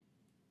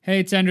Hey,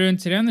 it's Andrew, and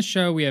today on the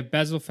show we have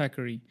Basil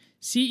Fakhari,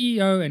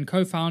 CEO and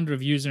co-founder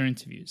of User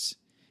Interviews.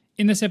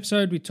 In this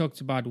episode, we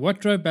talked about what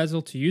drove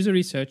Basil to user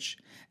research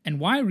and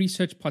why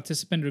research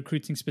participant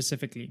recruiting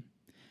specifically,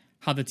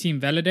 how the team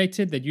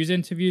validated that user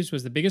interviews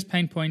was the biggest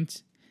pain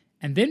point,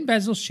 and then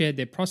Basil shared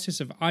their process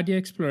of idea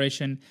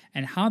exploration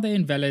and how they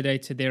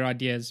invalidated their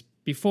ideas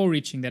before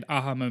reaching that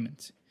aha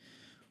moment.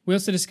 We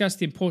also discussed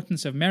the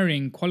importance of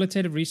marrying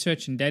qualitative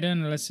research and data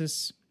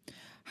analysis,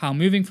 how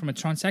moving from a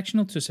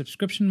transactional to a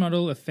subscription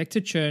model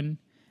affected churn,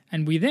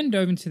 and we then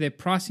dove into their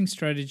pricing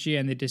strategy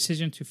and their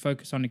decision to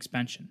focus on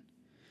expansion.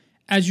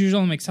 As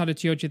usual, I'm excited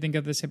to hear what you think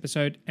of this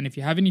episode, and if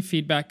you have any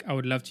feedback, I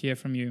would love to hear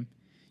from you.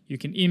 You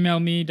can email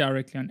me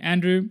directly on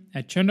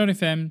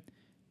andrew@churn.fm.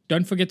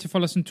 Don't forget to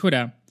follow us on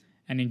Twitter,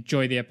 and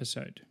enjoy the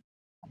episode.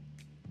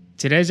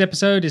 Today's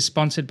episode is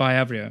sponsored by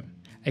Avrio,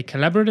 a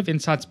collaborative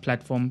insights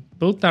platform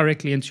built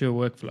directly into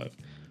your workflow.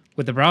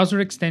 With the browser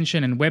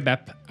extension and web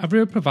app,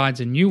 Avrio provides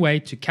a new way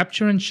to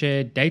capture and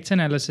share data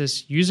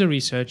analysis, user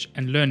research,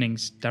 and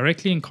learnings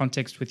directly in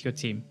context with your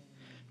team.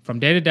 From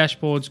data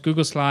dashboards,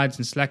 Google Slides,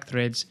 and Slack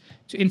threads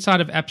to inside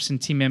of apps and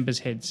team members'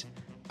 heads,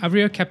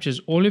 Avrio captures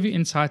all of your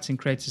insights and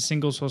creates a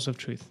single source of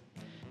truth.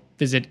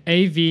 Visit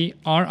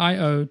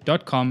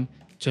avrio.com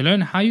to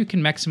learn how you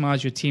can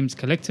maximize your team's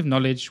collective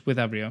knowledge with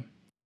Avrio.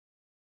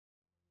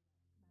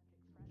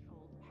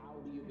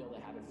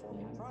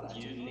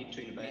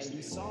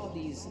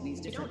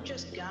 You don't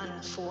just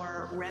gun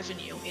for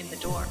revenue in the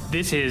door.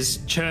 This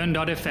is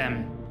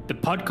Churn.fm, the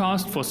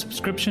podcast for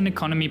subscription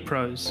economy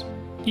pros.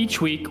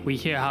 Each week, we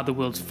hear how the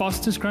world's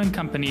fastest growing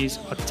companies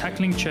are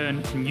tackling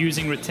churn and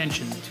using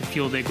retention to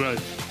fuel their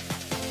growth.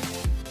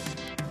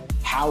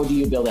 How do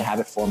you build a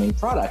habit-forming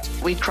product?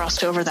 We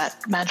crossed over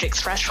that magic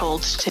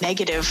threshold to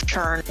negative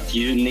churn.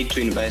 You need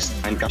to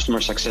invest in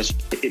customer success.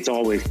 It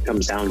always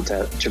comes down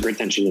to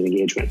retention and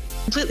engagement.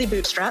 Completely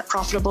bootstrapped,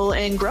 profitable,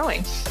 and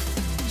growing.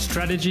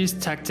 Strategies,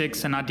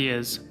 tactics, and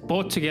ideas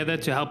brought together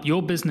to help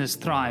your business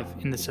thrive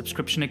in the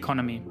subscription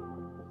economy.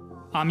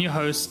 I'm your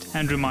host,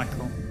 Andrew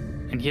Michael,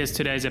 and here's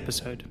today's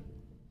episode.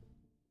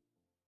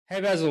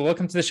 Hey Basil,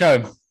 welcome to the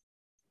show.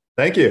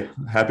 Thank you.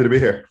 Happy to be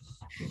here.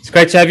 It's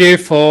great to have you.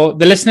 For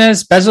the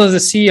listeners, Basil is the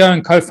CEO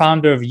and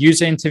co-founder of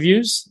User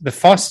Interviews, the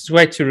fastest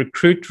way to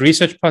recruit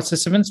research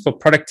participants for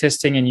product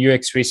testing and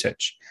UX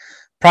research.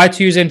 Prior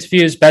to User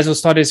Interviews, Basil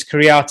started his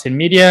career out in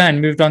media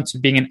and moved on to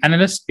being an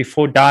analyst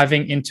before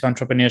diving into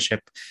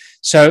entrepreneurship.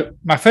 So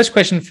my first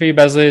question for you,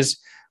 Basil, is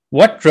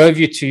what drove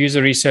you to user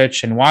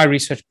research and why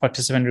research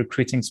participant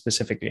recruiting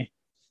specifically?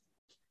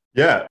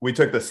 Yeah, we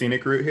took the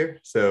scenic route here.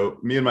 So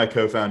me and my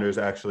co-founders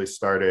actually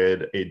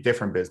started a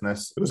different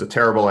business. It was a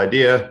terrible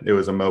idea. It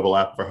was a mobile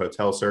app for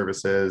hotel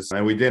services.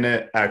 And we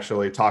didn't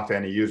actually talk to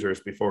any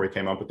users before we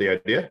came up with the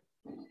idea.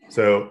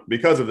 So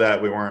because of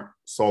that, we weren't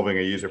solving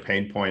a user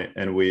pain point,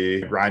 and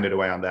we grinded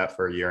away on that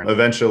for a year. And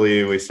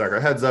eventually we stuck our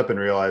heads up and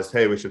realized,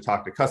 hey, we should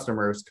talk to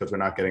customers because we're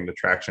not getting the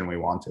traction we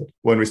wanted.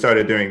 When we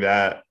started doing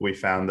that, we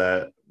found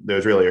that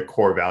there's really a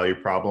core value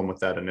problem with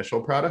that initial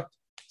product.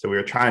 So we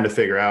were trying to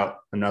figure out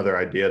another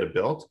idea to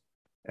build.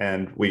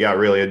 And we got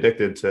really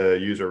addicted to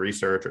user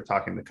research or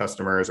talking to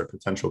customers or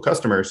potential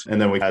customers. And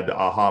then we had the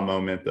aha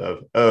moment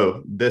of,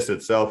 oh, this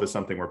itself is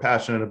something we're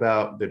passionate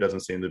about. There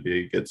doesn't seem to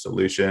be a good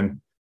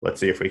solution. Let's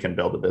see if we can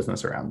build a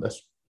business around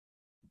this.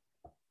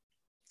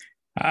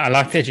 I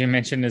like that you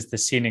mentioned as the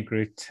scenic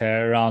route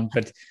around,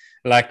 but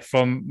like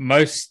from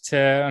most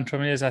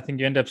entrepreneurs I think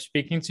you end up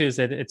speaking to is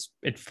that it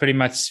pretty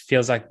much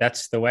feels like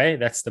that's the way,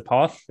 that's the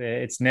path.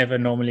 It's never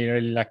normally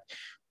really like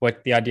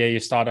what the idea you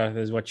start with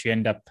is what you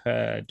end up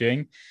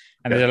doing.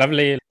 And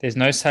there's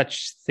no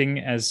such thing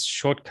as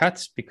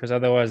shortcuts because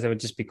otherwise they would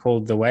just be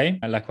called the way.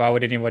 Like, why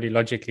would anybody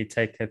logically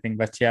take that thing?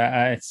 But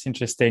yeah, it's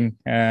interesting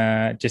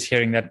just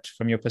hearing that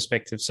from your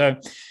perspective. So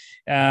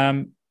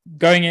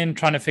going in,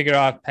 trying to figure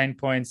out pain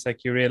points,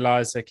 like you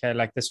realize, okay,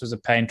 like this was a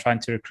pain trying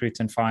to recruit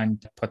and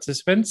find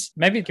participants.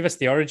 Maybe give us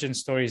the origin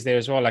stories there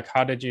as well. Like,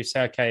 how did you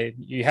say, okay,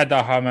 you had the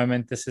aha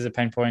moment, this is a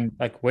pain point.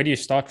 Like, where do you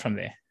start from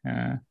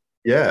there?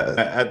 Yeah,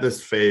 at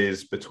this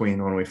phase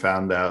between when we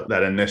found out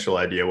that initial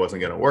idea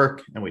wasn't going to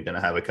work and we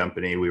didn't have a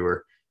company, we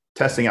were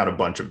testing out a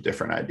bunch of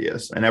different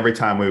ideas. And every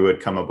time we would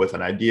come up with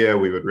an idea,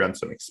 we would run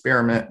some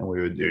experiment and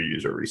we would do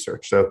user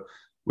research. So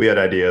we had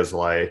ideas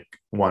like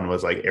one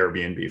was like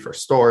Airbnb for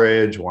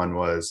storage. One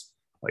was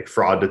like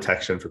fraud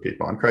detection for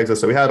people on Craigslist.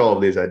 So we had all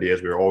of these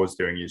ideas. We were always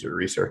doing user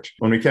research.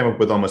 When we came up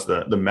with almost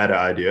the meta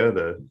idea,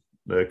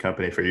 the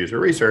company for user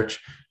research,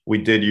 we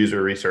did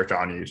user research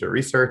on user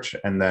research.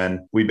 And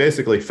then we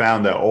basically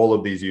found that all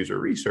of these user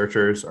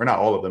researchers, or not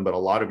all of them, but a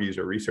lot of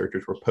user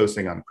researchers were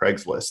posting on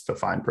Craigslist to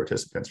find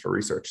participants for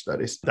research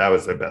studies. That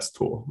was the best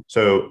tool.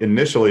 So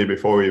initially,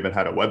 before we even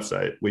had a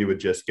website, we would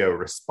just go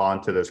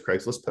respond to those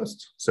Craigslist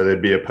posts. So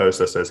there'd be a post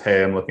that says,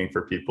 hey, I'm looking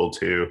for people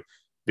to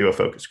do a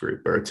focus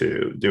group or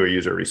to do a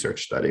user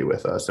research study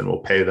with us, and we'll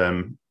pay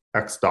them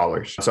X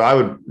dollars. So I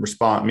would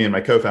respond, me and my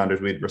co-founders,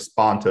 we'd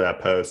respond to that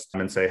post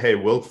and say, hey,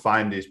 we'll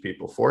find these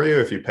people for you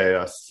if you pay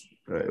us.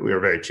 We were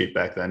very cheap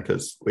back then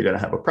because we didn't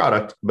have a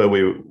product, but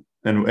we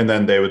And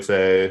then they would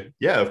say,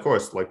 yeah, of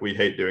course, like we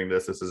hate doing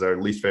this. This is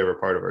our least favorite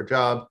part of our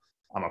job.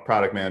 I'm a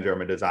product manager,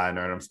 I'm a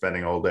designer, and I'm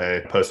spending all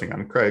day posting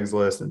on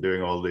Craigslist and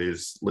doing all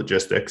these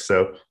logistics.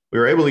 So we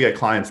were able to get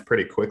clients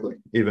pretty quickly,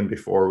 even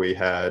before we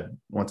had,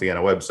 once again,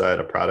 a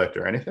website, a product,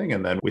 or anything.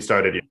 And then we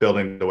started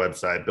building the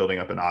website, building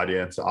up an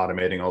audience,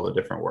 automating all the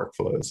different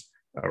workflows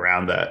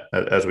around that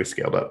as we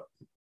scaled up.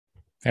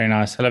 Very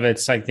nice. I love it.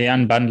 It's like the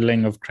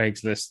unbundling of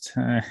Craigslist.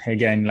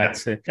 Again, like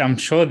I'm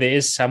sure there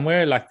is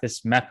somewhere like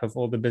this map of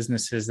all the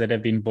businesses that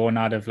have been born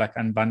out of like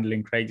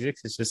unbundling Craigslist.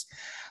 It's just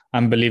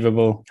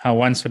unbelievable how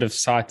one sort of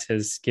site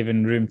has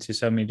given room to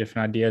so many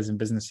different ideas and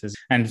businesses,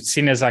 and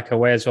seen as like a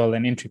way as well,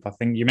 an entry path. I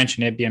think you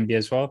mentioned Airbnb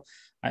as well.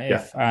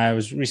 If I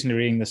was recently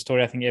reading the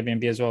story, I think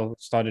Airbnb as well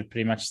started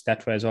pretty much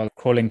that way as well,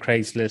 calling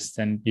Craigslist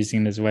and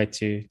using it as a way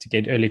to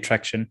get early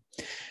traction.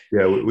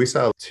 Yeah, we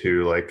saw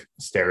two like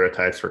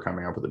stereotypes for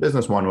coming up with a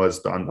business. One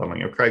was the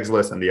unbundling of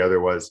Craigslist, and the other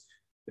was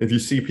if you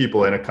see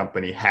people in a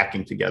company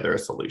hacking together a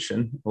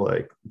solution,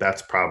 like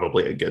that's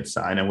probably a good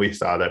sign. And we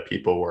saw that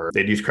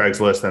they'd use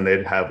Craigslist and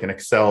they'd have an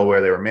Excel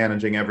where they were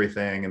managing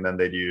everything. And then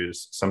they'd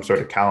use some sort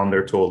of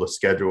calendar tool to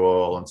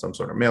schedule and some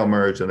sort of mail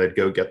merge. And they'd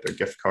go get their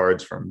gift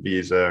cards from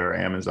Visa or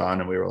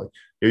Amazon. And we were like,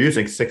 you're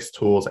using 6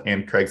 tools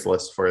and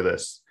Craigslist for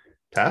this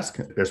task.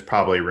 There's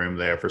probably room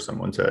there for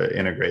someone to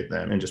integrate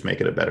them and just make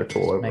it a better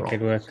tool overall. Make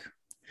it work.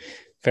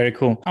 Very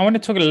cool. I want to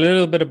talk a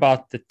little bit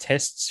about the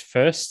tests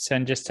first,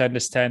 and just to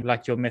understand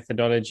like your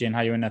methodology and how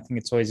you, and I think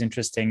it's always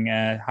interesting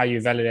how you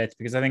validate,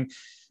 because I think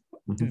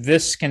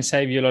this can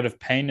save you a lot of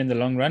pain in the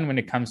long run when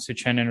it comes to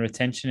churn and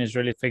retention, is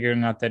really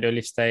figuring out that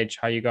early stage,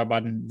 how you go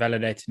about and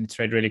validating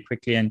it really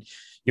quickly. And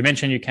you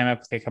mentioned you came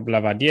up with a couple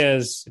of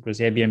ideas. It was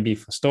Airbnb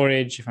for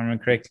storage, if I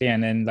remember correctly,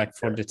 and then like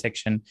fraud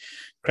detection,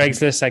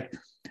 Craigslist. Like,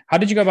 how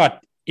did you go about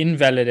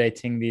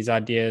invalidating these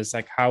ideas?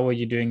 Like, how were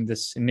you doing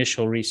this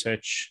initial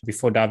research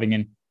before diving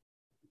in?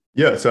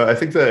 Yeah, so I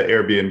think the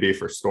Airbnb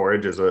for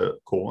storage is a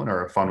cool one,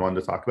 or a fun one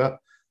to talk about.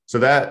 So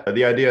that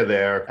the idea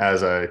there,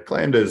 as I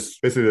claimed, is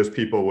basically there's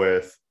people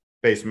with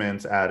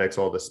basements, attics,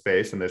 all the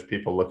space, and there's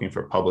people looking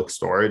for public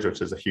storage,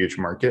 which is a huge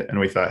market. And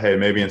we thought, hey,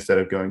 maybe instead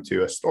of going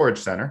to a storage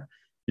center,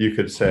 you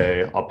could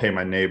say, I'll pay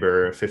my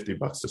neighbor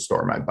 $50 to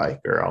store my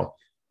bike, or I'll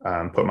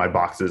put my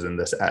boxes in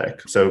this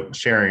attic. So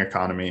sharing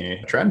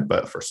economy trend,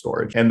 but for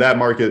storage. And that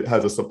market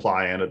has a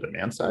supply and a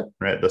demand side,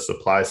 right? The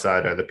supply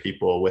side are the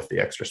people with the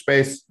extra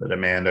space. The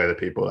demand are the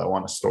people that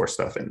want to store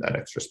stuff in that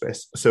extra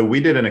space. So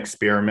we did an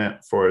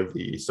experiment for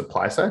the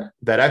supply side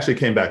that actually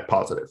came back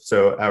positive.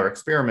 So our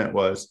experiment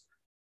was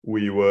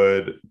we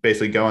would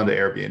basically go onto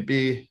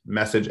Airbnb,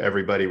 message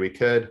everybody we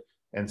could,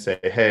 and say,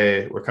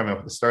 hey, we're coming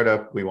up with a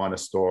startup. We want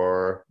to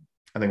store,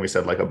 I think we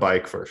said like a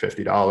bike for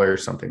 $50,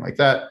 something like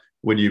that.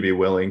 Would you be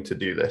willing to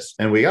do this?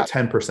 And we got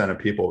 10% of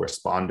people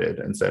responded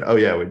and said, oh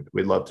yeah,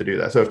 we'd love to do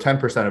that. So if 10%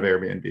 of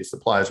Airbnb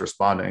supply is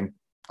responding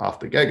off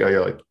the get-go,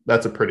 you're like,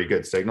 that's a pretty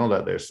good signal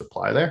that there's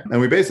supply there. And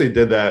we basically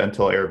did that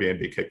until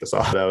Airbnb kicked us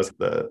off. That was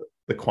the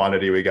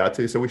quantity we got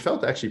to. So we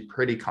felt actually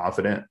pretty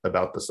confident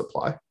about the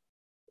supply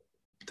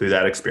through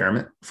that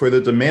experiment. For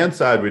the demand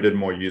side, we did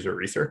more user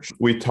research.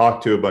 We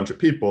talked to a bunch of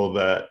people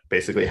that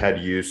basically had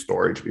used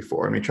storage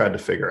before, and we tried to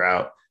figure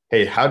out,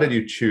 hey, how did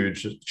you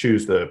choose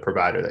the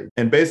provider?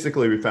 And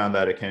basically we found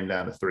that it came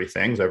down to 3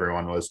 things.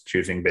 Everyone was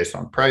choosing based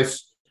on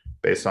price,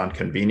 based on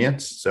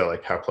convenience. So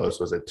like how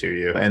close was it to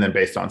you? And then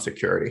based on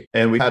security.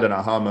 And we had an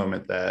aha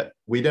moment that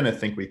we didn't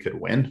think we could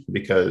win,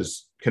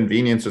 because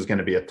convenience was going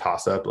to be a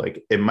toss up.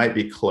 Like it might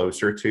be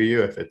closer to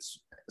you if it's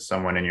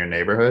someone in your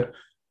neighborhood,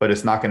 but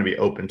it's not going to be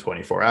open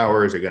 24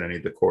 hours. You're going to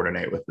need to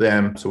coordinate with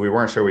them. So we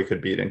weren't sure we could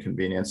beat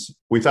inconvenience.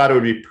 We thought it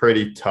would be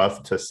pretty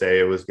tough to say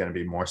it was going to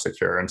be more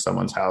secure in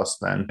someone's house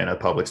than in a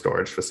public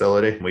storage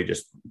facility. We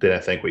just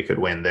didn't think we could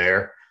win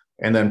there.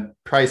 And then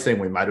pricing,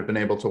 we might have been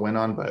able to win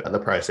on, but the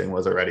pricing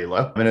was already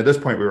low. I mean, at this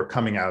point, we were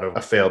coming out of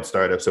a failed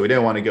startup. So we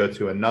didn't want to go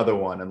to another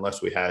one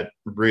unless we had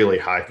really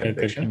high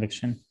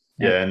conviction.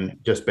 Yeah. And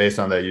just based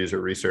on that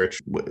user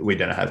research, we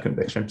didn't have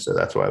conviction. So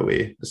that's why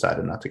we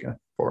decided not to go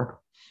forward.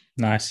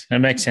 Nice. It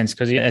makes sense,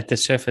 because at the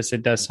surface,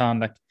 it does sound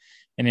like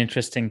an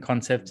interesting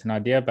concept and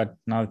idea, but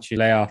now that you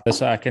lay out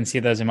this, I can see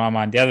those in my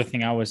mind. The other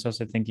thing I was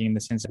also thinking in the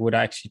sense, would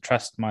I actually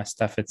trust my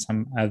stuff at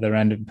some other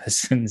random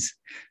person's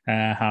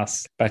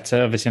house? But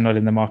obviously not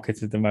in the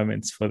market at the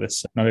moment for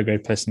this. Not a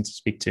great person to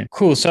speak to.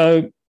 Cool.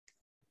 So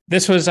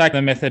this was like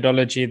the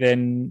methodology,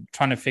 then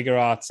trying to figure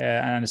out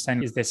and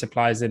understand, is there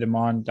supply, is there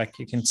demand? Like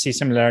you can see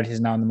similarities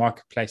now in the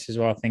marketplace as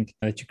well, I think,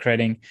 that you're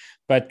creating.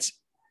 But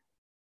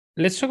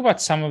let's talk about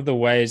some of the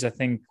ways, I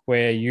think,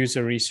 where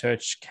user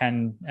research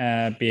can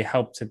be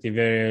helped at the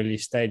very early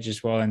stage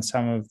as well, and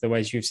some of the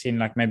ways you've seen,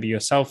 like maybe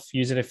yourself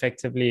use it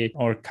effectively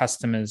or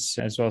customers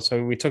as well.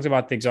 So we talked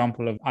about the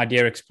example of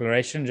idea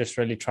exploration, just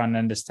really trying to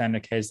understand,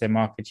 okay, is there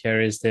market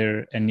here? Is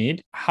there a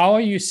need? How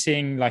are you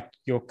seeing like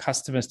your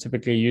customers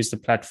typically use the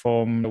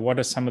platform? What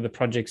are some of the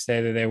projects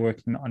there that they're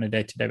working on a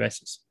day-to-day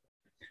basis?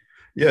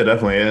 Yeah,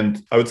 definitely.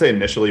 And I would say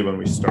initially when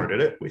we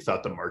started it, we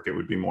thought the market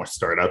would be more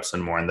startups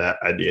and more in that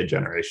idea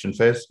generation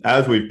phase.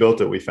 As we've built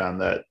it, we found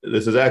that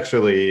this is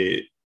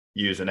actually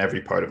use in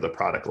every part of the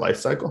product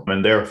lifecycle.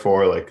 And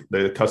therefore, like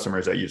the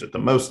customers that use it the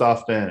most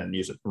often and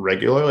use it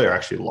regularly are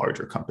actually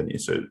larger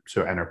companies.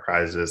 So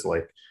enterprises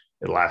like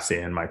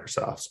Atlassian,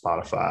 Microsoft,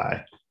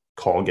 Spotify,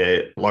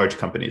 Colgate, large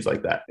companies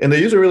like that. And they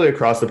use it really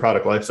across the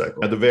product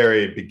lifecycle. At the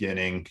very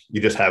beginning,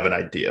 you just have an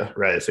idea,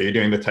 right? So you're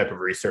doing the type of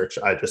research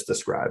I just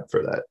described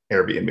for that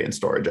Airbnb and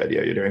storage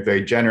idea. You're doing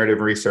very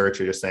generative research.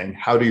 You're just saying,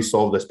 how do you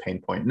solve this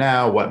pain point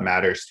now? What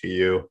matters to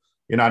you?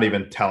 You're not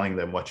even telling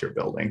them what you're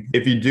building.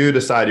 If you do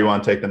decide you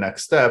want to take the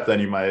next step,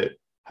 then you might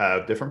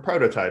have different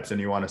prototypes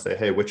and you want to say,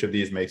 hey, which of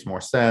these makes more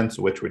sense?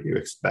 Which would you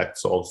expect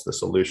solves the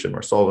solution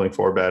we're solving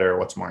for better?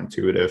 What's more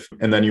intuitive?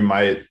 And then you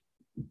might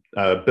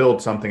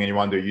build something and you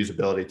want to do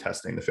usability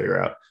testing to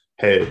figure out,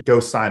 hey, go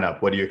sign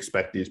up. What do you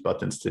expect these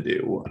buttons to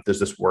do? Does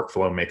this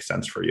workflow make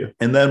sense for you?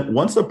 And then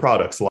once the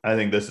product's live, I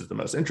think this is the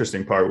most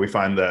interesting part. We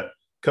find that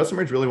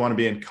customers really want to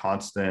be in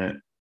constant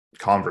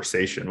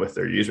conversation with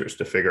their users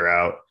to figure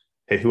out,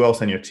 hey, who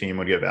else in your team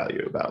would get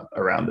value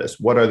around this?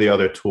 What are the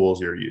other tools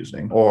you're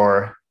using?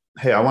 Or,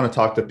 hey, I want to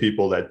talk to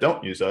people that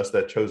don't use us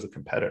that chose a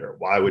competitor.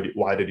 Why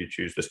did you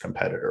choose this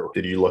competitor?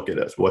 Did you look at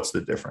us? What's the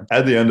difference?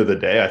 At the end of the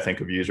day, I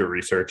think of user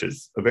research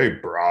as a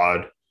very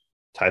broad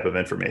type of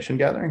information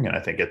gathering. And I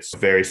think it's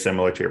very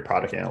similar to your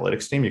product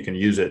analytics team. You can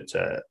use it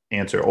to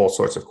answer all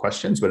sorts of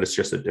questions, but it's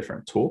just a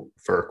different tool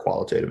for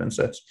qualitative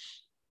insights.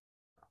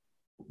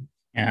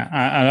 Yeah,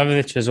 I love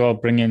that as well,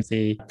 bringing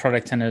the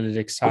product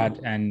analytics side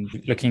and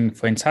looking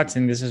for insights.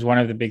 And this is one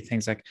of the big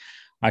things like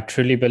I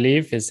truly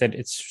believe is that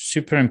it's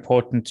super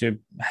important to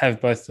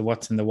have both the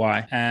what's and the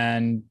why.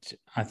 And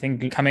I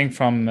think coming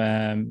from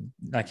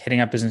like heading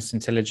up business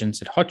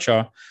intelligence at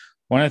Hotjar,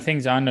 one of the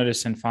things I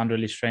noticed and found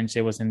really strange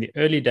there was in the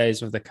early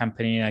days of the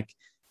company, like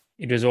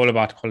it was all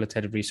about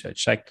qualitative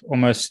research, like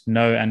almost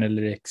no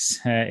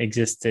analytics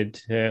existed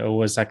or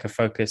was like a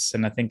focus.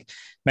 And I think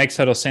makes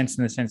total sense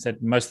in the sense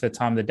that most of the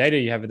time the data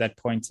you have at that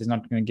point is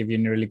not going to give you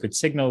any really good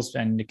signals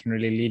and it can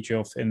really lead you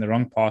off in the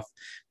wrong path,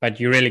 but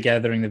you're really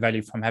gathering the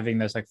value from having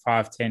those like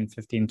 5, 10,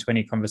 15,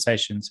 20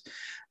 conversations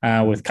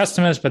with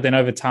customers. But then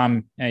over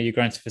time, you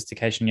grow in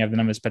sophistication, you have the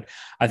numbers. But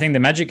I think the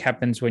magic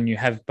happens when you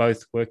have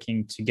both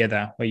working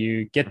together, where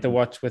you get the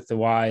what with the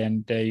why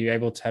and you're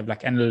able to have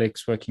like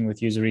analytics working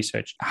with user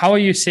research. Are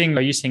you seeing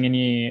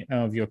any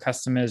of your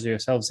customers or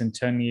yourselves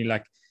internally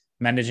like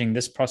managing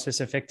this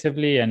process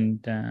effectively? And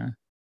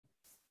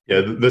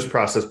yeah, this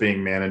process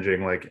being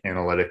managing like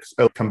analytics,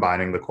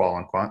 combining the qual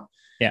and quant.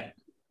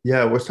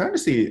 Yeah, we're starting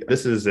to see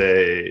this is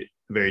a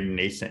very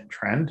nascent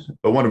trend.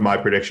 But one of my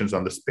predictions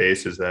on the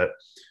space is that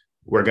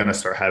we're going to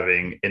start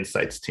having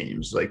insights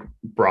teams, like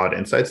broad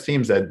insights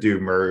teams that do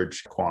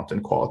merge quant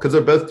and qual, because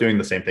they're both doing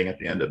the same thing at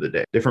the end of the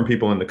day. Different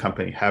people in the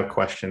company have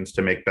questions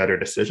to make better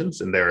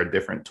decisions, and there are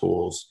different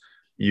tools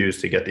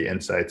used to get the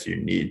insights you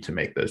need to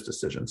make those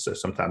decisions. So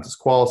sometimes it's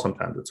qual,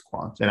 sometimes it's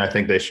quant. And I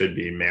think they should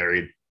be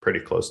married pretty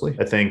closely.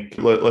 I think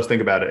let's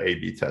think about an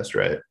A/B test,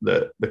 right?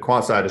 The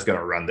quant side is going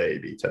to run the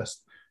A/B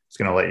test. It's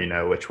going to let you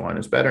know which one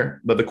is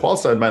better. But the qual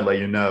side might let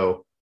you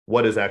know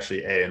what is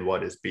actually A and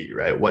what is B,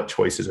 right? What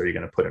choices are you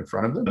going to put in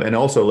front of them? And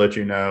also let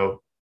you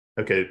know,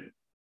 okay,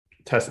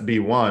 test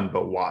B1,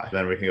 but why?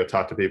 Then we can go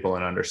talk to people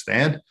and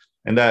understand.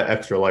 And that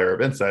extra layer of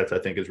insights, I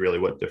think, is really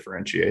what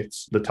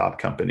differentiates the top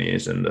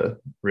companies and the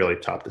really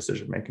top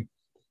decision-making.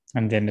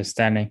 And the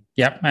understanding.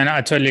 Yep. And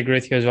I totally agree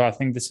with you as well. I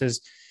think this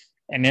is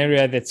an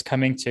area that's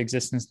coming to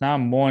existence now.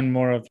 More and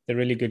more of the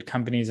really good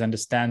companies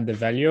understand the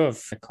value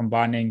of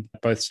combining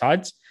both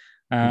sides.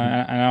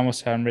 And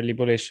I'm really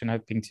bullish and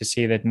hoping to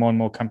see that more and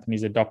more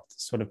companies adopt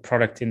sort of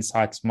product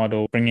insights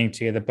model, bringing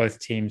together both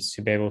teams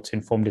to be able to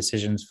inform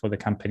decisions for the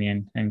company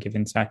and give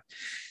insight.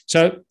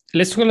 So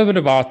let's talk a little bit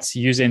about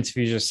user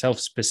interviews yourself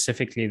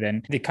specifically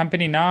then. The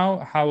company now,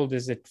 how old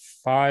is it?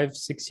 5,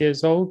 6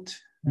 years old?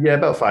 Yeah,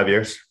 about 5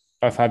 years.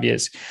 About 5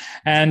 years.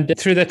 And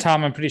through that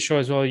time, I'm pretty sure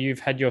as well, you've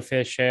had your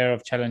fair share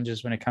of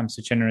challenges when it comes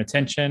to churn and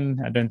retention.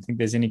 I don't think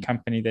there's any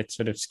company that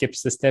sort of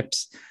skips the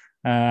steps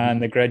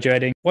and the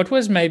graduating. What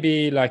was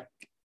maybe like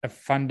a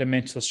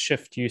fundamental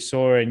shift you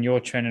saw in your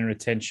churn and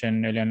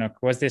retention early on?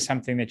 Was there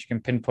something that you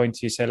can pinpoint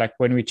to say, like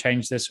when we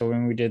changed this or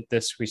when we did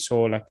this, we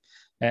saw like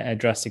a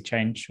drastic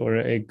change or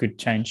a good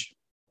change?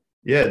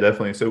 Yeah,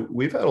 definitely. So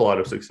we've had a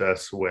lot of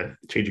success with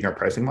changing our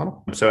pricing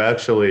model. So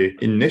actually,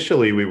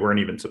 initially, we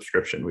weren't even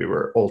subscription. We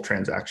were all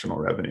transactional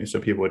revenue. So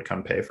people would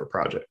come pay for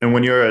project. And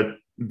when you're a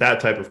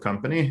that type of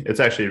company, it's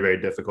actually very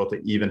difficult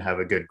to even have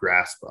a good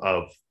grasp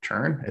of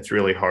churn. It's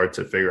really hard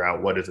to figure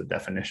out what is a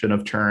definition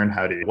of churn,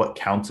 what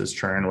counts as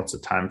churn, what's the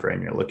time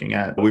frame you're looking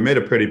at. We made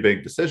a pretty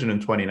big decision in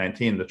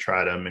 2019 to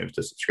try to move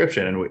to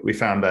subscription, and we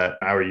found that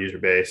our user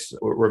base,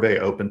 we're very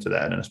open to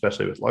that, and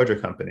especially with larger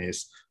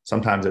companies,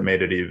 sometimes it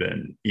made it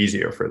even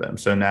easier for them.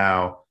 So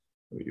now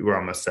we're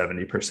almost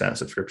 70%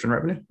 subscription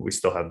revenue. We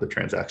still have the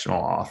transactional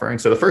offering.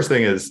 So the first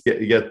thing is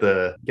get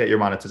your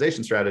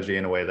monetization strategy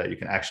in a way that you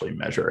can actually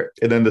measure it.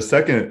 And then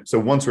so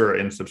once we were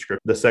in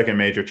subscription, the second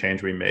major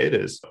change we made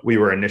is we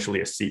were initially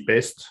a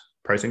seat-based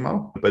pricing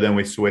model. But then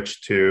we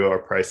switched to our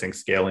pricing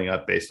scaling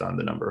up based on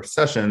the number of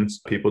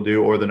sessions people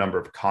do or the number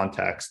of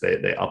contacts they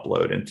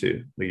upload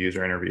into the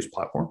user interviews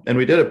platform. And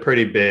we did a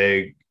pretty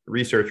big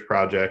research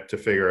project to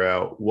figure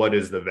out what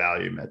is the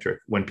value metric.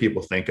 When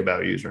people think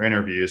about user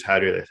interviews, how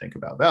do they think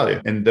about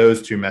value? And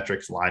those two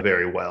metrics line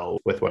very well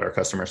with what our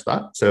customers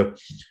thought. So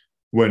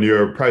when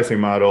your pricing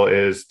model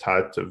is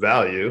tied to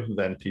value,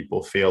 then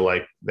people feel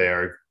like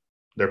they're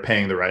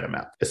paying the right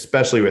amount.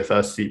 Especially with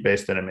us,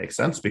 seat-based, and it makes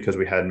sense because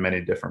we had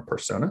many different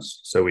personas.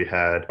 So we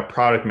had a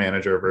product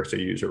manager versus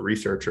a user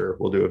researcher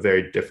will do a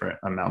very different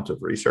amount of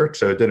research.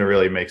 So it didn't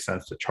really make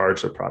sense to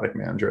charge the product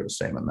manager the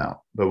same amount.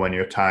 But when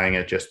you're tying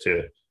it just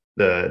to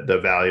the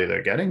value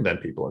they're getting, then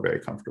people are very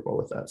comfortable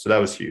with that. So that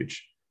was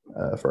huge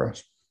for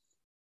us.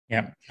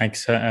 Yeah,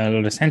 makes a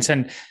lot of sense.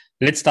 And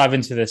let's dive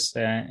into this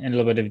in a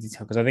little bit of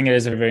detail, because I think it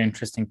is a very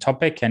interesting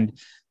topic, and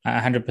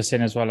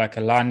 100% as well, like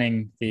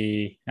aligning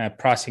the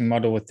pricing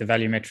model with the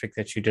value metric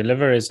that you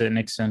deliver is an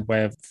excellent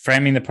way of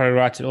framing the product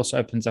right. It also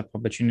opens up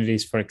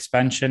opportunities for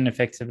expansion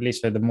effectively.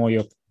 So the more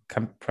your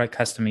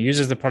customer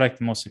uses the product,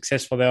 the more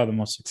successful they are, the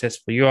more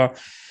successful you are.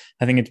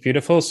 I think it's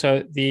beautiful.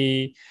 So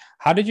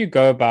how did you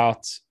go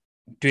about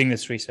doing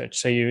this research?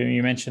 So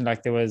you mentioned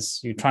like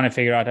you're trying to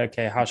figure out,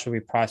 okay, how should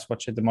we price?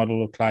 What should the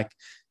model look like?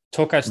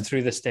 Talk us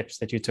through the steps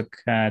that you took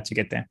to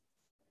get there.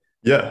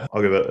 Yeah,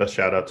 I'll give a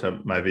shout out to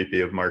my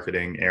VP of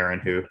marketing, Aaron,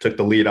 who took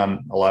the lead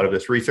on a lot of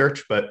this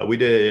research. But we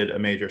did a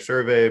major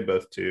survey,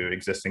 both to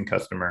existing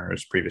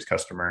customers, previous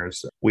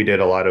customers. We did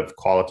a lot of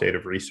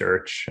qualitative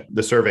research.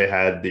 The survey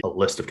had a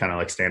list of kind of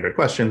like standard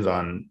questions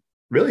on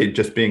really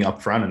just being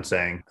upfront and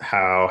saying,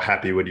 how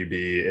happy would you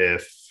be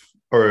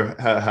or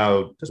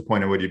how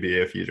disappointed would you be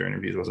if user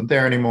interviews wasn't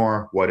there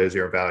anymore? What is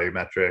your value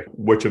metric?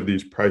 Which of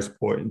these price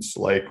points,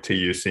 like to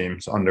you,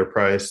 seems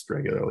underpriced,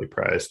 regularly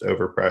priced,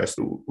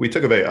 overpriced? We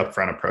took a very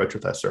upfront approach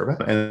with that survey.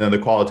 And then the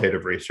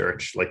qualitative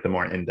research, like the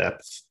more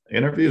in-depth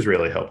interviews,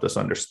 really helped us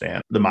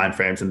understand the mind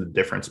frames and the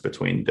difference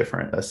between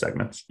different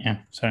segments. Yeah,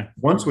 sorry.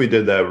 Once we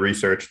did that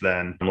research,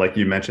 then, like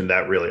you mentioned,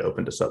 that really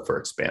opened us up for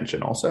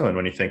expansion also. And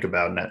when you think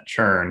about net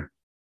churn,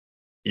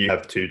 you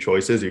have two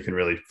choices. You can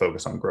really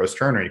focus on gross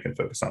churn or you can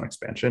focus on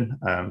expansion.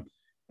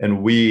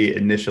 And we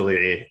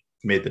initially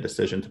made the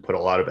decision to put a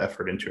lot of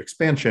effort into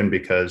expansion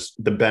because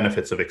the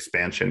benefits of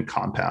expansion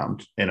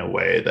compound in a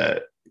way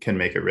that can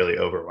make it really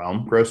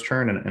overwhelm gross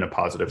churn in a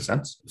positive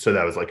sense. So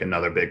that was like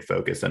another big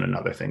focus and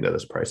another thing that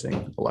this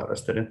pricing allowed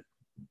us to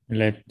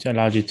do.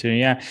 Allowed you to,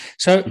 yeah.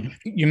 So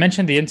you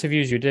mentioned the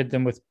interviews, you did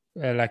them with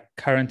like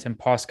current and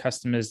past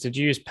customers. Did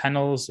you use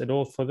panels at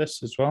all for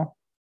this as well?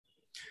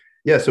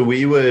 Yeah, so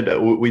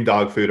we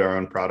dog food our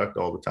own product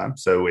all the time.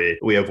 So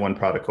we have one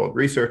product called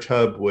Research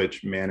Hub,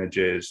 which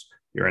manages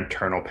your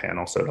internal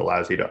panel. So it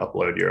allows you to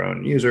upload your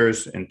own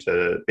users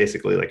into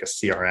basically like a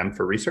CRM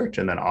for research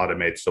and then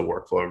automates the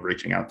workflow of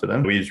reaching out to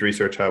them. We use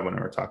Research Hub when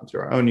we're talking to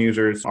our own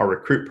users. Our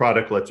Recruit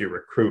product lets you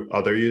recruit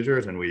other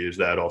users, and we use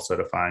that also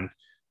to find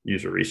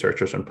user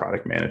researchers and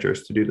product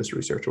managers to do this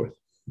research with.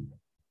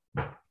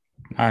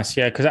 Nice,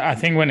 yeah, because I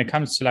think when it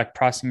comes to like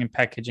pricing and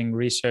packaging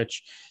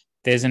research,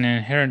 there's an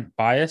inherent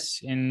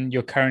bias in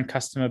your current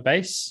customer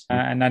base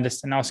and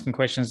asking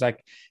questions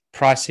like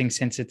pricing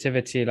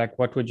sensitivity, like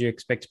what would you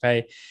expect to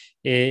pay?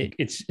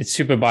 It's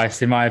super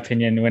biased in my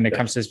opinion when it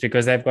comes to this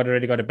because they've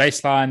already got a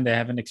baseline, they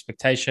have an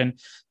expectation.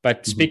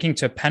 But speaking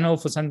to a panel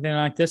for something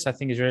like this, I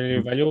think is really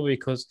valuable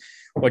because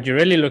what you're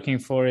really looking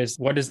for is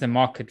what is the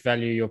market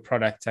value of your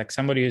product? Like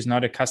somebody who's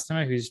not a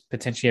customer, who's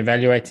potentially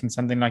evaluating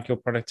something like your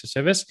product or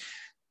service,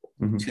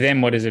 to them,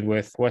 what is it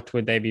worth? What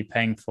would they be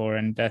paying for?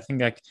 And I think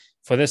like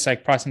for this,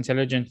 like Price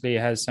Intelligently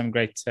has some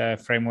great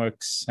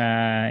frameworks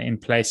in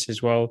place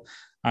as well.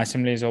 I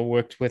similarly all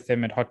worked with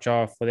them at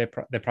Hotjar for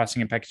their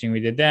pricing and packaging we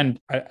did then.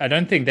 I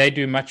don't think they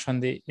do much on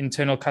the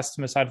internal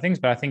customer side of things,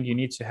 but I think you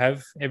need to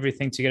have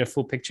everything to get a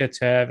full picture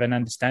to have an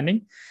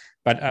understanding.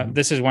 But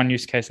this is one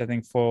use case, I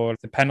think, for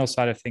the panel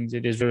side of things.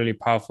 It is really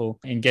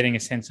powerful in getting a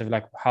sense of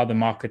like how the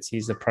market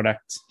sees the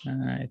product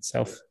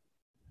itself.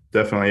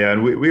 Definitely, yeah.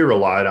 And we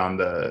relied on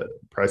the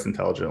Price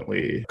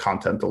Intelligently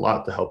content a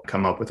lot to help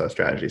come up with our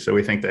strategy. So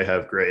we think they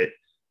have great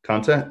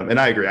content. And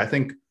I agree. I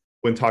think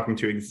when talking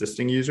to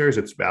existing users,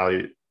 it's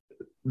value.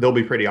 They'll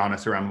be pretty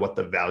honest around what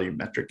the value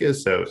metric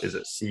is. So is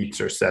it seats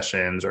or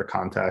sessions or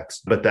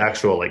contacts? But the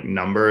actual like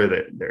number,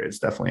 that there is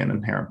definitely an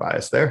inherent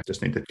bias there.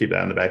 Just need to keep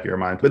that in the back of your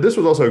mind. But this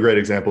was also a great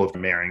example of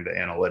marrying the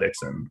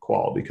analytics and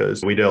qual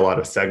because we did a lot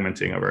of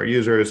segmenting of our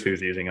users,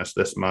 who's using us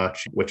this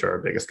much, which are our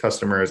biggest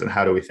customers, and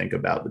how do we think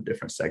about the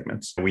different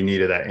segments? We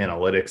needed that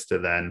analytics to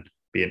then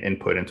be an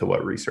input into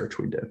what research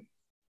we did.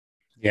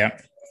 Yeah.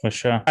 For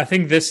sure. I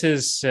think this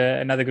is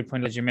another good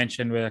point, as you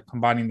mentioned, we're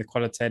combining the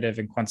qualitative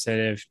and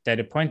quantitative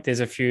data point. There's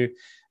a few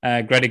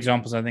great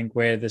examples, I think,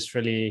 where this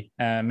really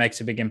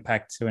makes a big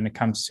impact when it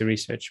comes to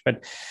research.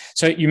 But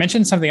so you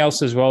mentioned something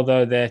else as well,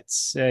 though, that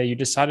you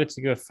decided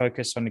to go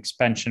focus on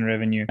expansion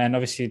revenue. And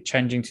obviously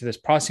changing to this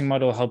pricing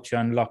model helped you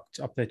unlock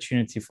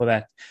opportunity for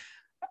that.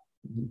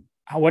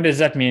 What does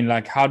that mean?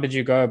 Like, how did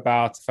you go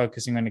about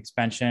focusing on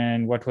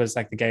expansion? What was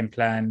like the game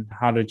plan?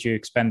 How did you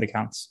expand the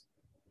accounts?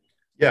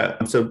 Yeah.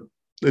 And so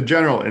the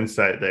general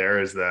insight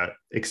there is that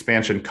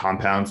expansion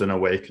compounds in a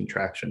way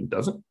contraction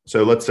doesn't.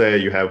 So let's say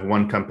you have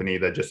one company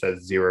that just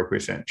has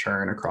 0%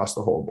 churn across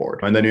the whole board.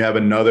 And then you have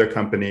another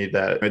company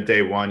that at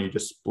day one, you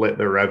just split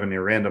their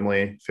revenue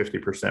randomly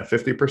 50%,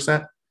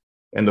 50%.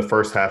 And the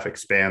first half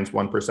expands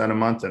 1% a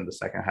month and the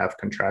second half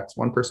contracts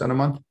 1% a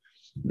month.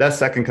 That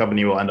second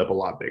company will end up a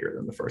lot bigger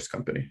than the first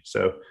company.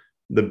 So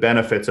the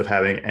benefits of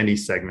having any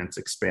segments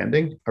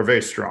expanding are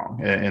very strong.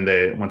 And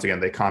they, once again,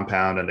 they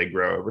compound and they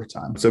grow over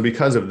time. So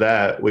because of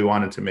that, we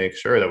wanted to make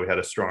sure that we had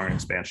a strong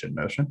expansion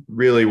motion.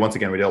 Really, once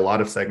again, we did a lot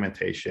of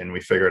segmentation.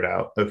 We figured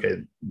out, okay,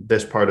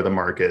 this part of the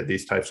market,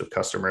 these types of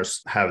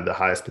customers have the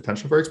highest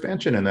potential for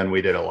expansion. And then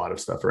we did a lot of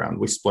stuff around,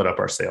 we split up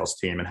our sales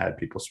team and had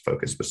people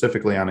focus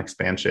specifically on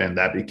expansion.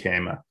 That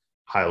became a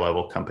high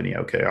level company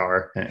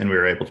OKR, and we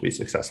were able to be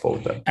successful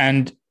with that.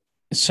 And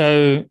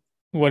so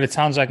what it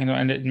sounds like,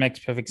 and it makes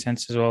perfect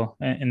sense as well,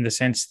 in the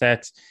sense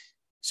that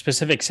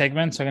specific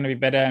segments are going to be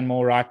better and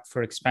more ripe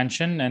for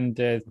expansion. And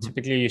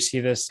typically you see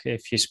this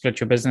if you split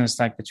your business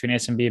like between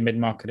SMB,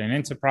 mid-market and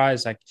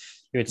enterprise, like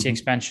you would see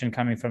expansion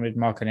coming from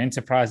mid-market and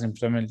enterprise, and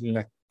predominantly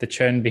like the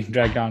churn being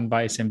dragged down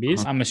by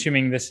SMBs. I'm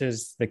assuming this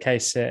is the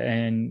case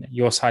in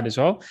your side as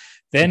well.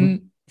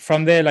 Then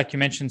from there, like you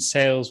mentioned,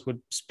 sales would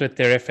split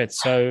their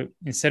efforts. So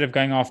instead of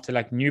going after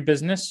like new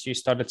business, you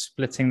started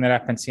splitting that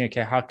up and seeing,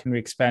 okay, how can we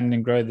expand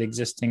and grow the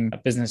existing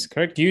business,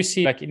 correct? Do you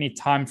see like any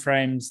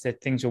timeframes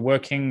that things are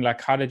working? Like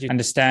how did you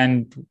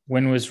understand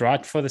when it was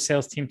right for the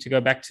sales team to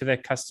go back to their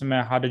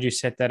customer? How did you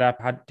set that up?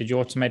 How did you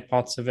automate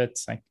parts of it?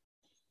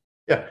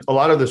 Yeah, a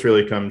lot of this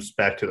really comes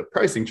back to the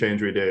pricing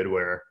change we did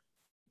where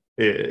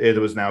it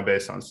was now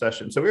based on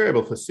sessions. So we were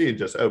able to see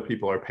just,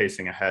 people are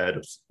pacing ahead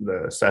of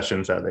the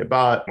sessions that they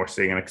bought. We're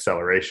seeing an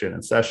acceleration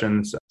in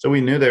sessions. So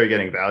we knew they were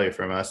getting value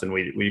from us. And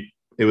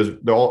they've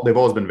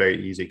always been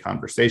very easy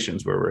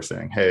conversations where we're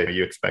saying, hey,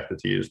 you expected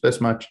to use this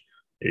much.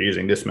 You're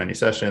using this many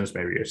sessions.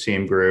 Maybe your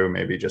team grew.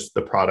 Maybe just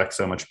the product's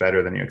so much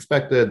better than you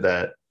expected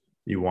that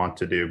you want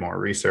to do more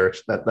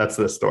research. That's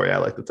the story I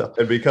like to tell.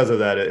 And because of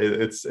that,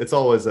 it's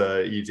always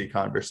a easy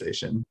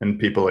conversation and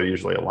people are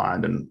usually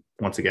aligned. And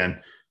once again,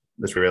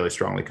 this really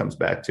strongly comes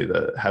back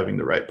to having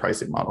the right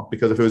pricing model.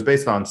 Because if it was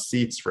based on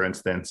seats, for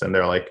instance, and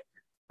they're like,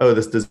 oh,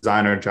 this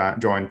designer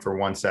joined for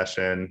one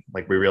session,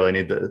 like we really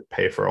need to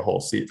pay for a whole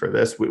seat for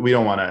this. We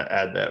don't want to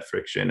add that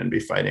friction and be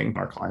fighting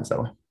our clients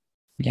that way.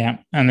 Yeah.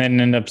 And then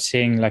end up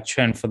seeing like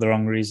churn for the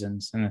wrong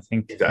reasons. And I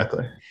think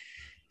exactly.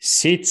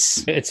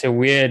 Seats, it's a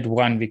weird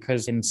one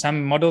because in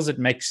some models it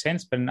makes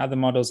sense, but in other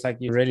models, like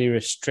you really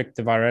restrict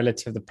the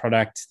virality of the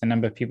product, the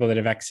number of people that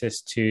have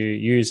access to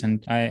use.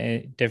 And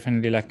I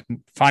definitely like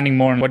finding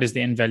more on what is the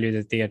end value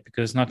that they get,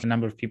 because it's not the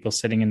number of people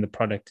sitting in the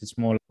product. It's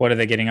more what are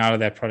they getting out of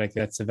that product?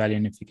 That's the value.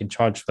 And if you can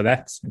charge for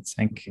that, it's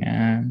like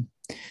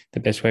the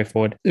best way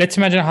forward. Let's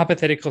imagine a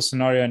hypothetical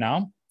scenario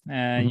now.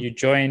 You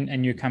join a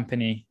new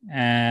company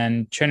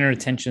and churn and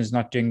retention is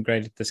not doing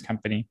great at this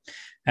company.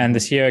 And the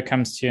CEO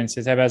comes to you and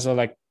says, hey, Basil,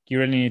 like you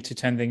really need to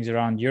turn things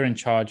around. You're in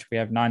charge. We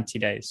have 90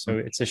 days. So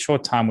it's a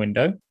short time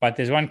window, but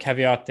there's one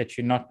caveat that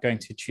you're not going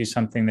to choose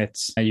something that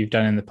you've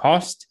done in the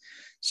past.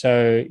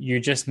 So you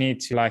just need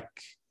to, like,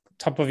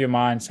 top of your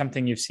mind,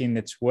 something you've seen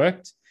that's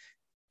worked,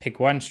 pick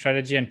one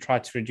strategy and try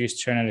to reduce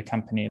churn at a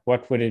company.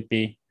 What would it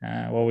be?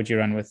 What would you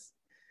run with?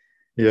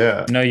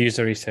 Yeah. No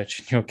user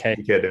research. Okay.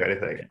 You can't do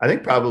anything. I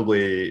think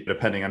probably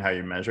depending on how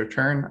you measure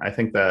churn, I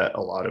think that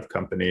a lot of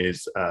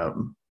companies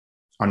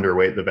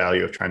underweight the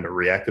value of trying to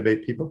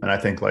reactivate people. And I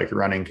think like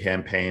running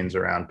campaigns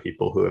around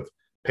people who have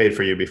paid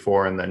for you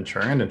before and then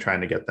churned and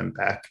trying to get them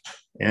back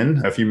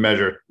in. If you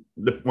measure,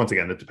 once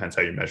again, it depends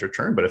how you measure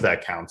churn, but if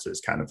that counts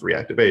as kind of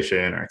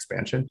reactivation or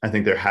expansion, I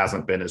think there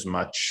hasn't been as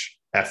much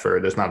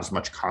effort. There's not as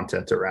much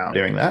content around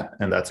doing that.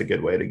 And that's a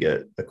good way to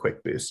get a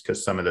quick boost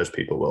because some of those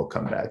people will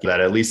come back. That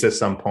at least at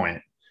some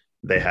point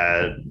they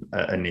had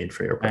a need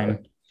for your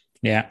product.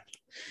 Yeah.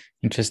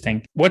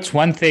 Interesting. What's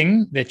one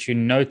thing that you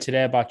know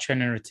today about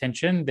churn and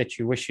retention that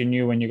you wish you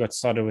knew when you got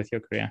started with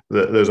your career?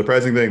 There's a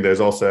pricing thing. There's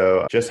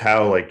also just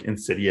how like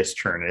insidious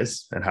churn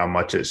is and how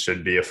much it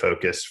should be a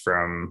focus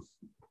from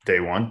day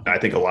one. I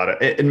think a lot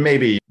of it, and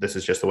maybe this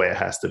is just the way it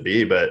has to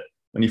be, but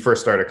when you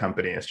first start a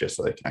company, it's just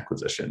like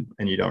acquisition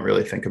and you don't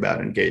really think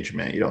about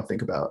engagement. You don't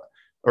think about,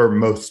 or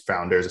most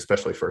founders,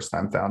 especially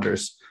first-time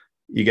founders,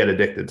 you get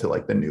addicted to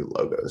like the new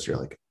logos. You're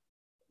like,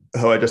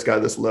 oh, I just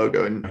got this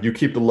logo, and you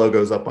keep the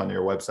logos up on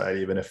your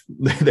website, even if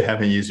they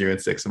haven't used you in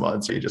 6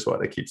 months. You just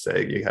want to keep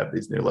saying you have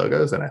these new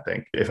logos. And I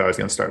think if I was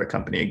going to start a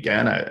company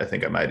again, I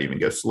think I might even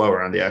go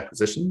slower on the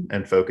acquisition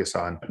and focus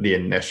on the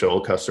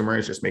initial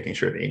customers, just making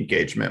sure the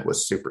engagement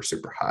was super,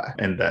 super high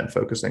and then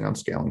focusing on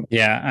scaling.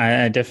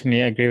 Yeah, I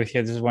definitely agree with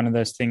you. This is one of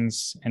those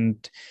things.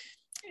 And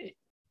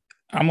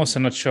I'm also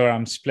not sure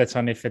I'm split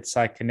on if it's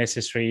like a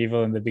necessary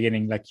evil in the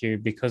beginning,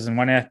 because in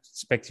one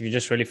aspect, if you're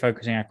just really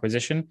focusing on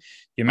acquisition,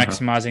 you're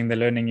maximizing the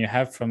learning you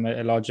have from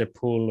a larger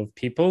pool of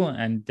people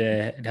and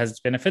it has its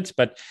benefits.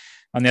 But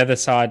on the other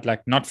side,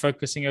 like not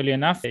focusing early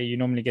enough, you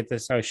normally get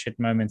this oh shit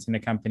moment in a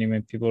company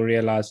when people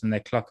realize and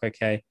they clock,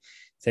 okay,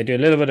 they do a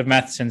little bit of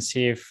maths and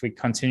see if we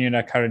continue in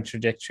our current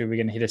trajectory, we're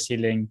going to hit a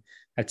ceiling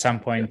at some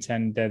point,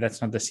 and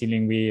that's not the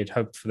ceiling we had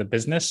hoped for the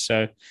business.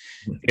 So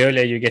the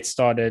earlier you get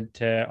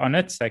started on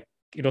it, like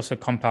it also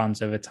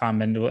compounds over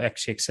time and will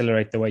actually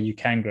accelerate the way you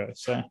can grow.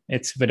 So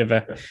it's a bit of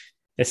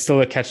it's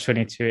still a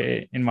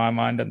catch-22 in my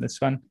mind on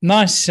this one.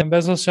 Nice. And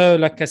Basil, so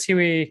like I see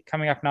we're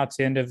coming up now to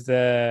the end of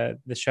the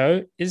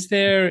show. Is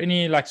there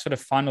any like sort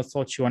of final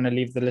thoughts you want to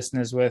leave the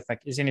listeners with?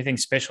 Like, is anything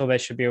special they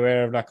should be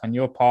aware of, like on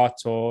your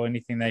part, or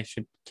anything they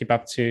should keep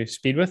up to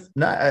speed with?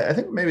 No, I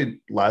think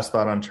maybe last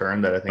thought on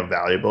churn that I think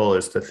valuable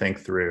is to think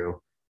through,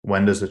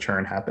 when does the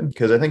churn happen?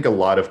 Because I think a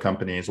lot of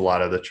companies, a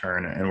lot of the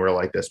churn, and we're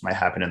like this, might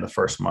happen in the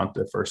first month,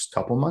 the first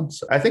couple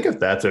months. I think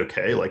if that's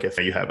okay, like if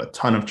you have a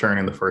ton of churn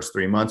in the first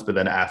 3 months, but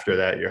then after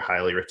that, you're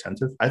highly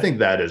retentive, I think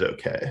that is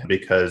okay,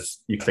 because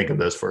you think of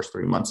those first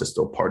 3 months as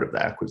still part of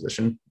the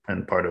acquisition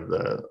and part of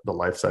the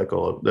life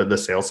cycle, the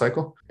sales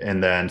cycle.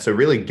 And then, so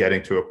really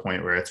getting to a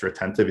point where it's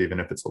retentive, even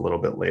if it's a little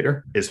bit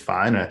later, is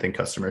fine. And I think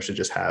customers should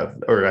just have,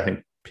 or I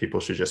think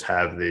people should just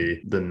have the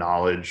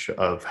knowledge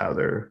of how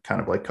their kind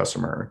of like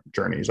customer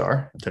journeys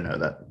are to know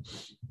that.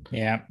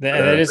 Yeah,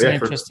 that is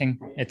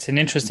it's an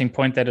interesting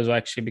point that is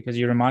actually, because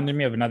you reminded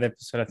me of another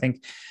episode, I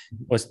think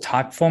was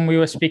Typeform we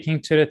were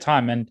speaking to at the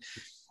time. And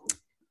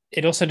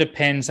it also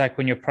depends, like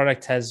when your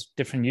product has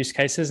different use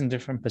cases and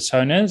different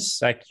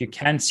personas, like you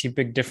can see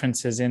big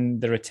differences in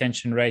the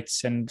retention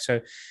rates. And so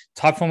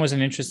Typeform was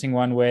an interesting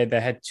one where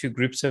they had two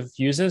groups of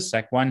users,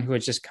 like one who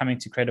was just coming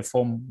to create a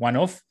form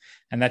one-off,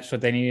 and that's what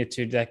they needed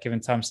to do at that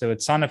given time. So they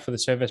would sign up for the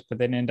service, but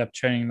then end up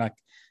churning like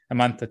a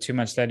month or 2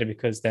 months later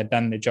because they'd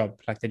done their job.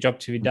 Like the job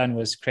to be done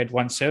was create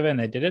one server, and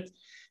they did it.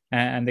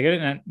 And they get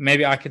it. And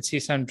maybe I could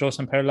draw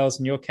some parallels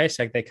in your case.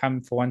 Like they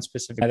come for one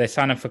specific, they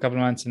sign up for a couple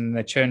of months and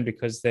they churn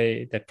because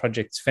that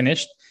project's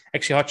finished.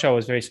 Actually, Hotjar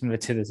was very similar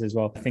to this as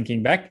well,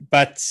 thinking back.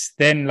 But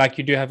then like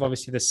you do have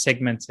obviously the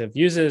segment of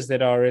users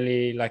that are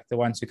really like the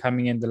ones who are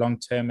coming in the long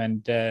term.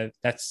 And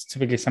that's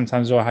typically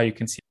sometimes how you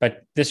can see.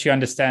 But this you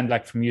understand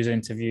like from user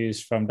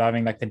interviews, from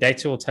diving, like the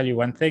data will tell you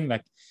one thing,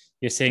 like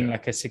you're seeing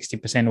like a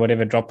 60%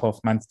 whatever drop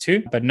off month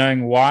 2, but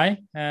knowing why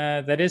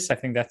that is, I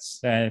think that's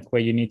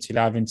where you need to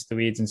dive into the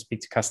weeds and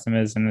speak to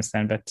customers and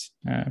understand that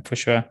for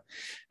sure.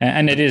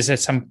 And it is,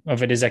 some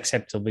of it is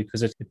acceptable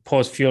because it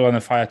pours fuel on the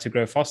fire to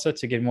grow faster,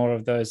 to get more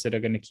of those that are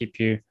going to keep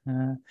you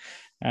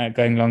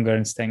going longer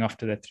and staying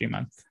after that 3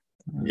 month.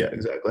 Yeah,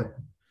 exactly.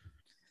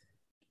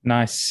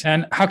 Nice.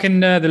 And how can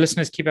the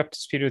listeners keep up to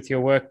speed with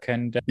your work?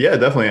 And yeah,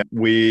 definitely.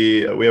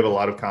 We have a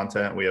lot of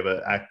content. We have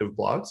an active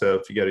blog. So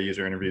if you go to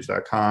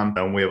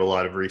userinterviews.com, we have a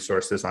lot of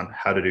resources on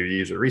how to do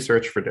user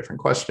research for different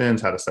questions,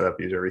 how to set up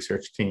user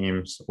research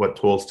teams, what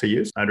tools to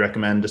use. I'd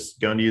recommend just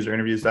going to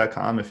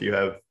userinterviews.com if you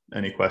have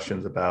any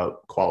questions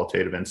about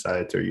qualitative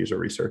insights or user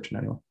research in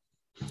any way.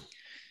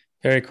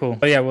 Very cool.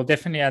 But yeah, we'll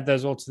definitely add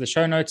those all to the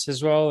show notes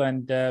as well.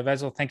 And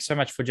Basil, thanks so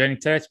much for joining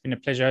today. It's been a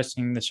pleasure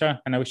hosting the show,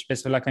 and I wish you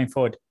best of luck going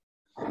forward.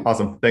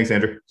 Awesome. Thanks,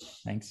 Andrew.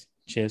 Thanks.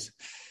 Cheers.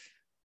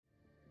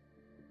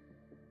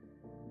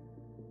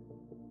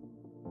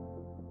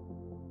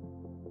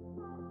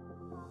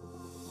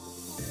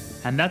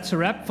 And that's a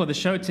wrap for the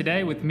show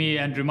today with me,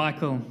 Andrew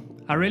Michael.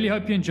 I really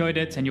hope you enjoyed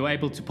it and you're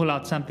able to pull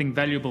out something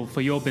valuable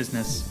for your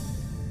business.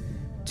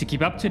 To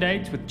keep up to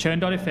date with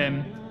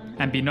Churn.fm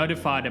and be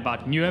notified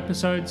about new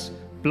episodes,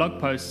 blog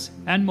posts,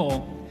 and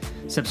more,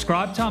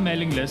 subscribe to our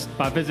mailing list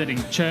by visiting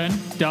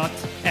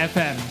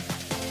Churn.fm.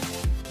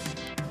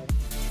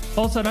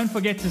 Also, don't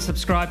forget to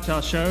subscribe to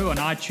our show on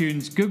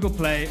iTunes, Google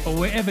Play, or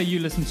wherever you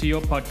listen to your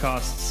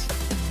podcasts.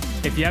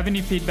 If you have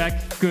any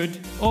feedback, good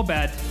or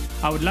bad,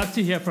 I would love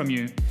to hear from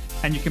you,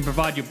 and you can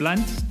provide your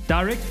blunt,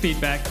 direct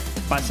feedback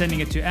by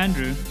sending it to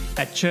Andrew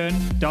at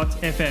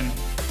churn.fm.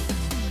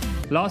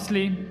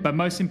 Lastly, but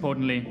most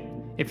importantly,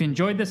 if you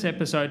enjoyed this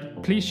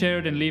episode, please share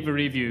it and leave a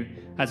review,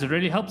 as it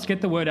really helps get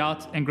the word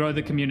out and grow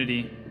the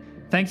community.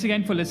 Thanks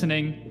again for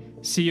listening.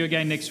 See you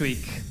again next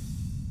week.